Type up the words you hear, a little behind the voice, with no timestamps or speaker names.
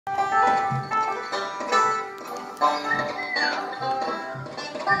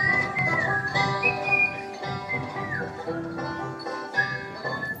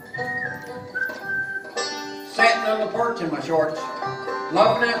my shorts.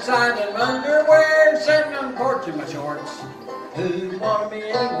 Loafing outside in my underwear, sitting on the porch in my shorts. Who'd want to be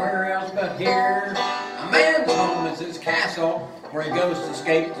anywhere else but here? A man's home is his castle, where he goes to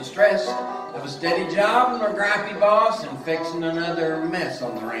escape the stress of a steady job and a gripey boss and fixing another mess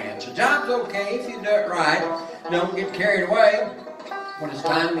on the ranch. A job's okay if you do it right. Don't get carried away. When it's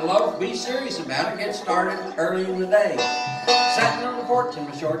time to loaf, be serious about it. Get started early in the day. Sitting on the porch in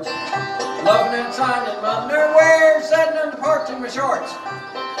my shorts. Loafing outside in my underwear. Sitting on the porch in my shorts.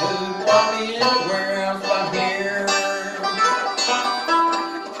 Who'd want me anywhere else but here?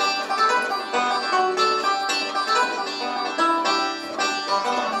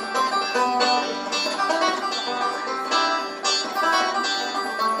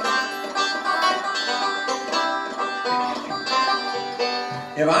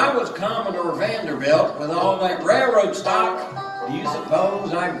 If I was Commodore Vanderbilt with all that railroad stock, do you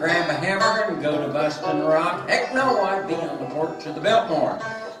suppose I'd grab a hammer and go to busting rock? Heck no, I'd be on the porch of the Biltmore,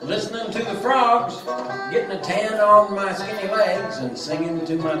 listening to the frogs, getting a tan on my skinny legs, and singing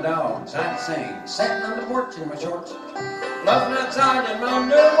to my dogs. I'd sing, sitting on the porch in my shorts, loafing outside in my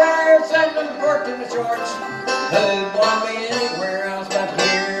underwear, sitting on the porch in my shorts. Who'd want me anywhere else but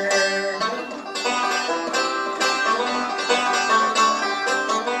here?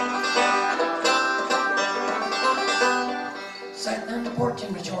 Sitting on the porch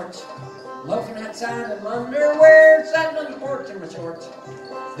in my shorts, loafing outside in my underwear, sitting on the porch in my shorts.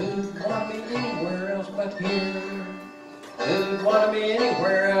 Who'd want me anywhere else but here? Who'd want to be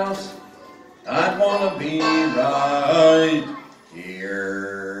anywhere else? I'd want to be right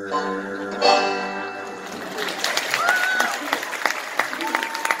here.